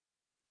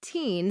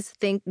teens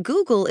think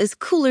Google is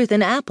cooler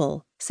than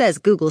Apple, says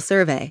Google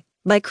Survey.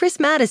 By Chris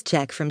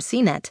Matyszczyk from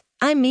CNET.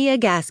 I'm Mia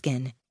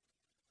Gaskin.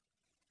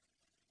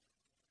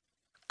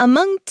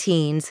 Among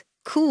teens,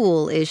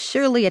 cool is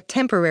surely a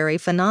temporary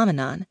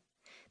phenomenon.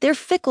 They're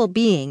fickle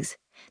beings,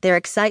 their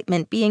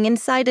excitement being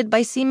incited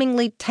by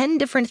seemingly 10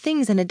 different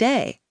things in a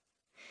day.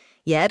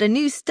 Yet a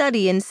new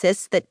study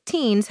insists that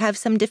teens have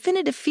some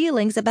definitive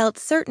feelings about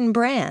certain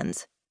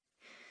brands.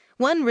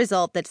 One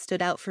result that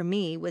stood out for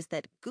me was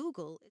that Google